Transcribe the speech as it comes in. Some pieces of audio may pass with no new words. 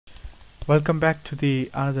Welcome back to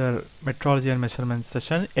the another metrology and measurement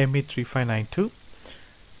session, ME3592.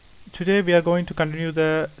 Today we are going to continue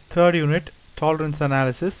the third unit, tolerance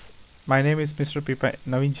analysis. My name is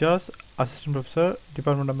MR.P.NAVIN, JASS, Assistant Professor,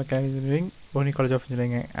 Department of Mechanical Engineering, Bonny College of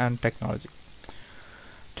Engineering and Technology.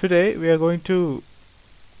 Today we are going to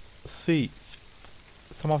see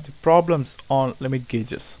some of the problems on limit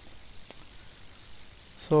gauges.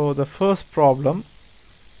 So the first problem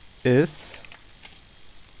is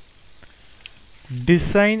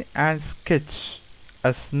design and sketch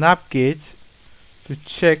a snap gauge to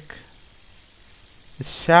check the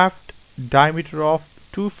shaft diameter of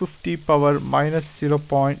 250 power minus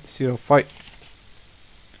 0.05.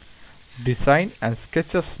 Design and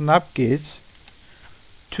sketch a snap gauge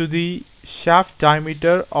to the shaft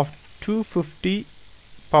diameter of 250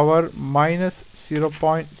 power minus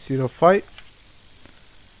 0.05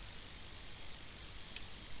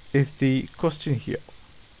 is the question here.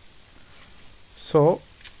 So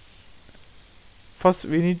first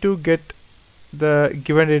we need to get the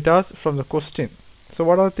given data from the question. So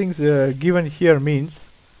what are the things given here means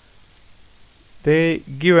they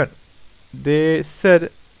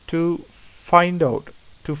said to find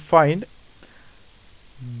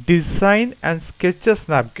design and sketch a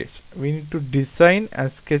snap gauge. We need to design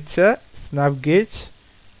and sketch a snap gauge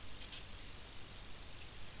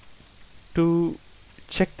to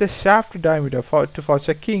check the shaft diameter. For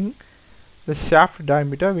checking the shaft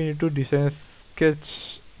diameter, we need to design and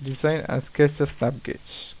sketch a snap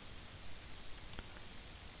gauge.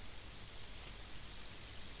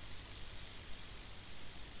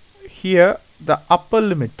 Here the upper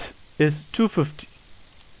limit is 250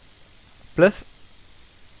 plus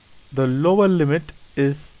the lower limit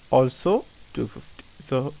is also 250.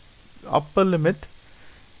 So upper limit,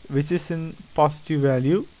 which is in positive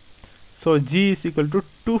value, so G is equal to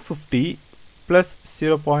 250 plus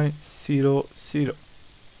 0.00.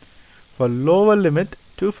 For lower limit,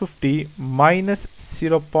 250 minus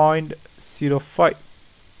 0.05,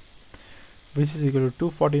 which is equal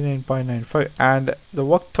to 249.95, and the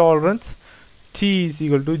work tolerance T is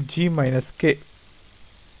equal to G minus K.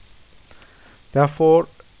 Therefore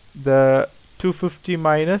the 250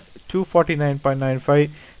 minus 249.95,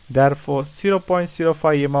 therefore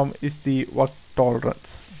 0.05 mm is the work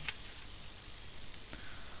tolerance.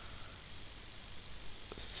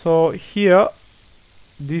 So here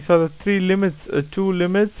these are the three limits, two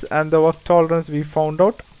limits, and the work tolerance we found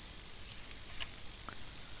out.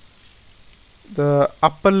 The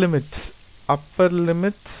upper limit of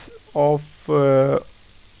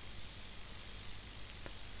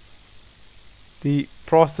the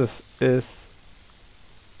process is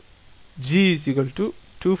G is equal to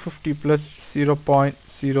 250 plus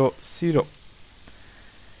 0.00,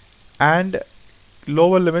 and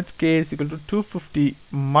lower limit K is equal to 250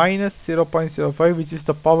 minus 0.05, which is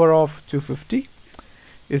the power of 250,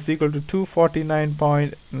 is equal to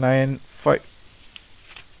 249.95,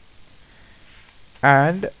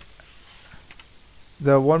 and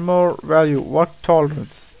the one more value, work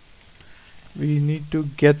tolerance. We need to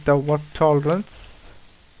get the work tolerance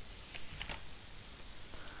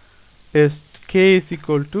is K is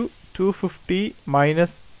equal to 250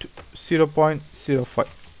 minus 0.05.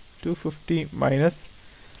 250 minus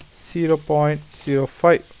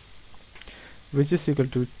 0.05, which is equal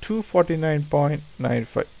to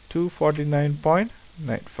 249.95.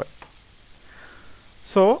 249.95.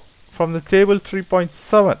 So from the table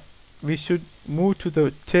 3.7, we should move to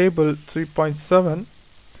the table 3.7,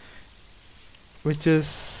 which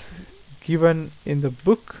is given in the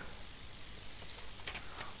book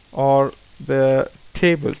or the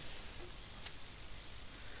tables.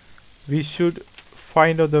 We should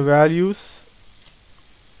find out the values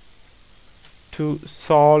to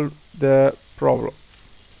solve the problem.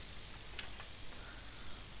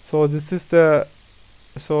 So this is the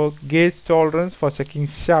gauge tolerance for checking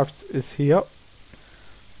shafts is here.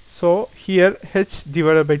 So here H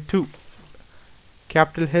divided by 2,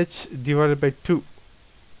 capital H divided by 2,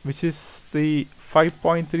 which is the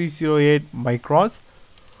 5.308 microns.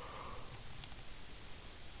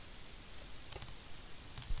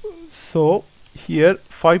 So here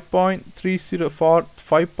 5.30 for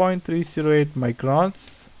 5.308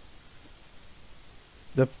 microns,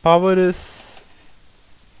 the power is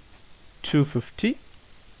 250,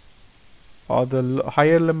 or the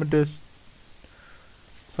higher limit is,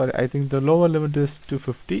 sorry, I think the lower limit is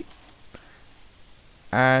 250,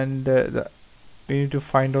 and we need to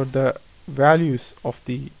find out the values of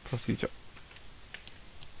the procedure.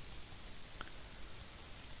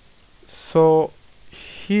 So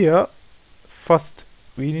here first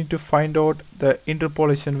we need to find out the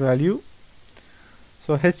interpolation value.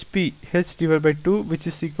 So h divided by 2, which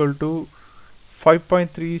is equal to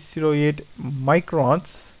 5.308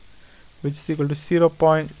 microns, which is equal to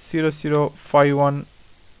 0.0051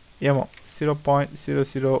 mm.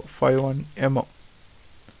 0.0051 mm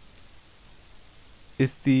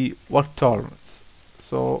is the work tolerance.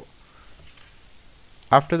 So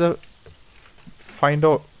after the find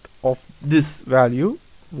out of this value,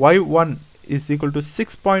 y1 is equal to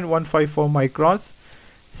 6.154 microns,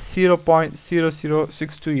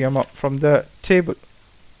 0.0062 mm from the table.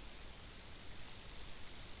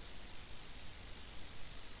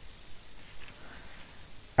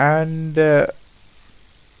 And the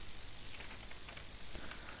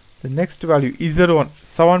next value Z1,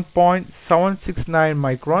 7.769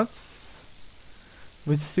 microns,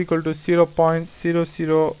 which is equal to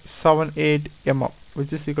 0.0078 mm,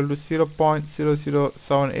 which is equal to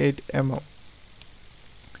 0.0078 mm.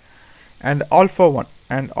 And alpha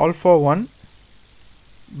 1,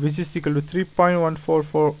 which is equal to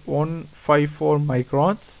 3.154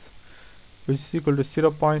 microns, which is equal to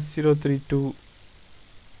 0.032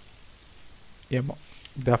 mm.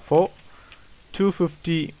 Therefore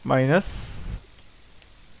 250 minus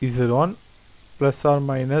Z1 plus or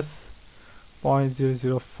minus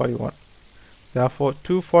 0.0051. Therefore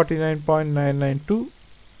 249.992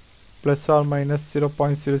 plus or minus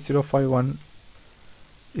 0.0051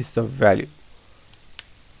 is the value.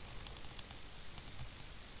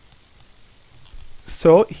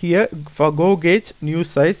 So here for go gauge new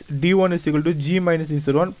size, D1 is equal to G minus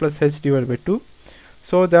Z1 plus H divided by 2.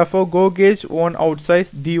 So therefore go gauge 1 out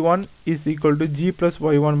size D1 is equal to G plus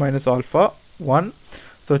Y1 minus alpha 1.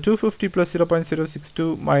 So 250 plus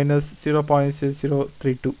 0.062 minus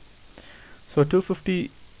 0.032. So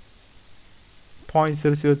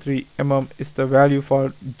 250.003 mm is the value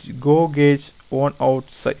for go gauge 1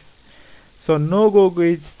 out size. So no go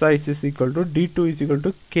gauge size is equal to D2 is equal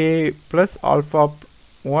to K plus alpha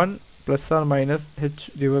 1 plus or minus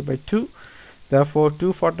H divided by 2. Therefore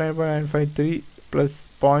 249.953 plus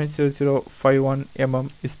 0.0051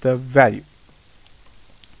 mm is the value.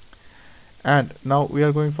 And now we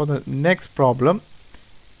are going for the next problem.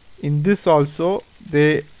 In this also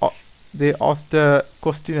they ask the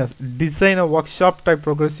question as design a workshop type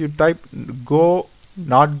progressive type go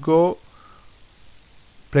not go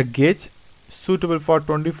plug gauge suitable for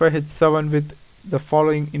 25H7 with the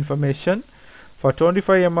following information. For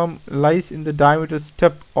 25 mm lies in the diameter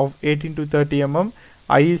step of 18 to 30 mm,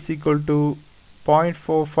 I is equal to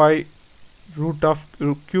 0.45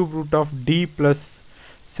 cube root of D plus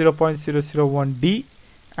 0.001 D,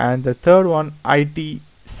 and the third one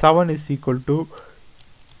IT7 is equal to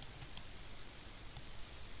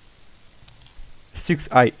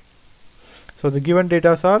 6I. So the given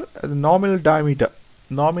data are the nominal diameter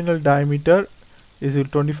is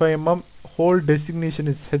 25 mm, hole designation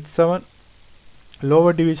is H7,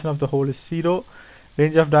 lower deviation of the hole is 0,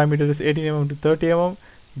 range of diameter is 18 mm to 30 mm,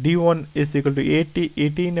 D1 is equal to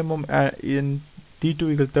 18 mm and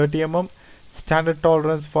D2 equal to 30 mm, standard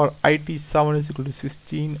tolerance for IT7 is equal to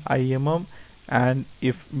 16 IMM, and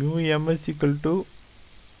if mu m is equal to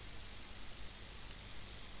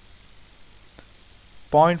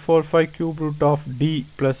 0.45 cube root of D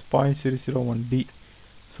plus 0.001 D.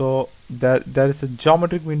 So there is a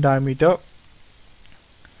geometric mean diameter.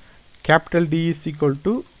 Capital D is equal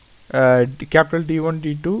to capital D1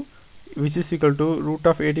 D2, which is equal to root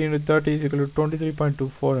of 18 to 30 is equal to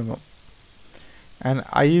 23.24 mm, and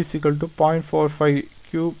I is equal to 0.45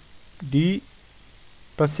 cube D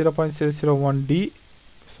plus 0.001 D.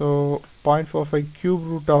 So 0.45 cube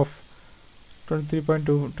root of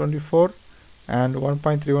 23.24 and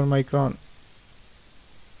 1.31 micron,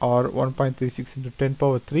 or 1.36 into 10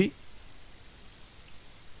 power 3,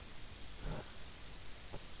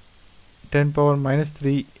 10 power minus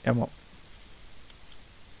 3 mm.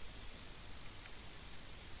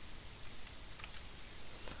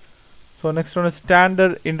 So next one is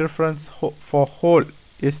standard interference for hole.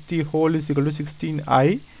 ST hole is equal to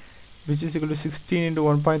 16I, which is equal to 16 into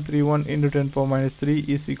 1.31 into 10 power minus 3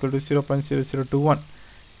 is equal to 0.0021.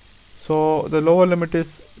 So the lower limit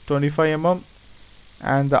is 25 mm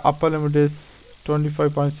and the upper limit is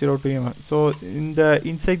 25.02 mm. So in the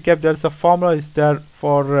inside gap there is a formula is there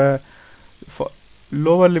for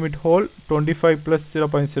lower limit hole 25 plus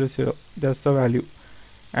 0.00, that's the value,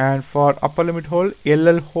 and for upper limit hole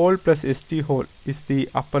LL hole plus ST hole is the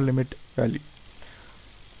upper limit value.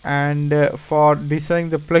 And for designing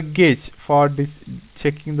the plug gauge for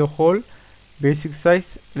checking the hole, basic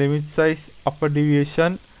size, limit size, upper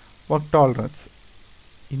deviation, work tolerance.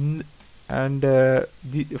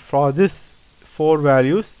 For this 4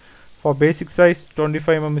 values, For basic size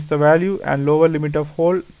 25 mm is the value, and lower limit of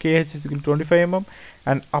hole KH is equal to 25 mm,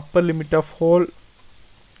 and upper limit of hole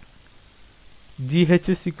GH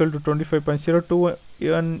is equal to 25.02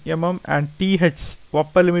 mm, and TH,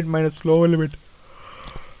 upper limit minus lower limit,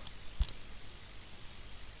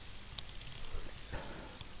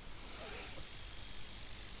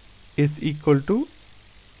 is equal to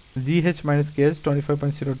GH minus KH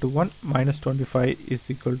 25.021 minus 25 is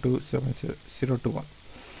equal to 0.021.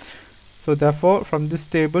 So therefore from this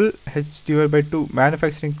table, H divided by 2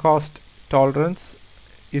 manufacturing cost tolerance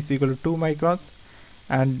is equal to 2 microns,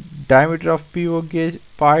 and diameter of PO gauge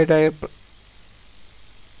pi diameter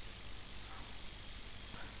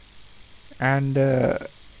and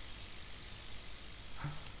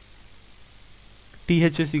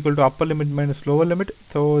TH is equal to upper limit minus lower limit.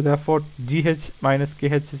 So therefore GH minus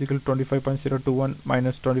KH is equal to 25.021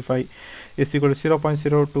 minus 25 is equal to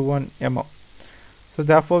 0.021 mm. So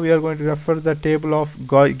therefore we are going to refer the table of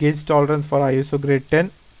gauge tolerance for ISO grade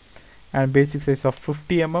 10 and basic size of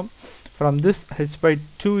 50 mm. From this, H by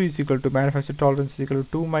 2 is equal to manufacturer tolerance is equal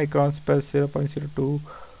to 2 microns per 0.02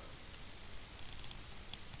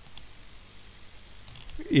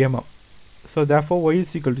 mm. So therefore Y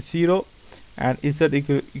is equal to 0 and Z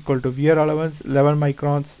equal to wear allowance 11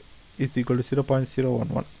 microns is equal to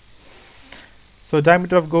 0.011. So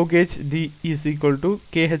diameter of go gauge D is equal to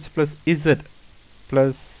KH plus Z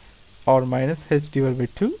plus or minus H divided by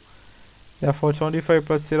 2. Therefore 25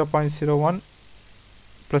 plus 0.01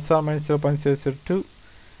 plus or minus 0.002,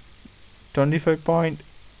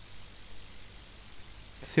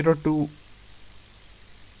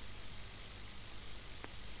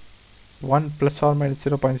 25.021 plus or minus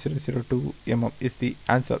 0.002 mm is the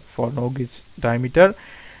answer for no gauge diameter.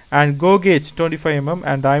 And go gauge 25 mm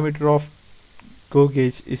and diameter of go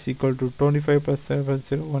gauge is equal to 25 plus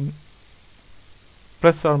 0.01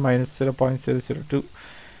 plus or minus 0.002.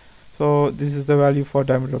 So this is the value for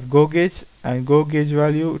diameter of go gauge, and go gauge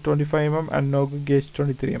value 25 mm and no go gauge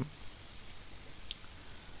 23 mm.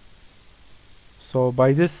 So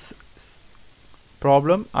by this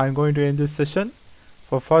problem I am going to end this session.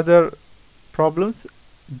 For further problems,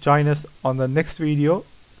 join us on the next video.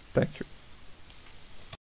 Thank you.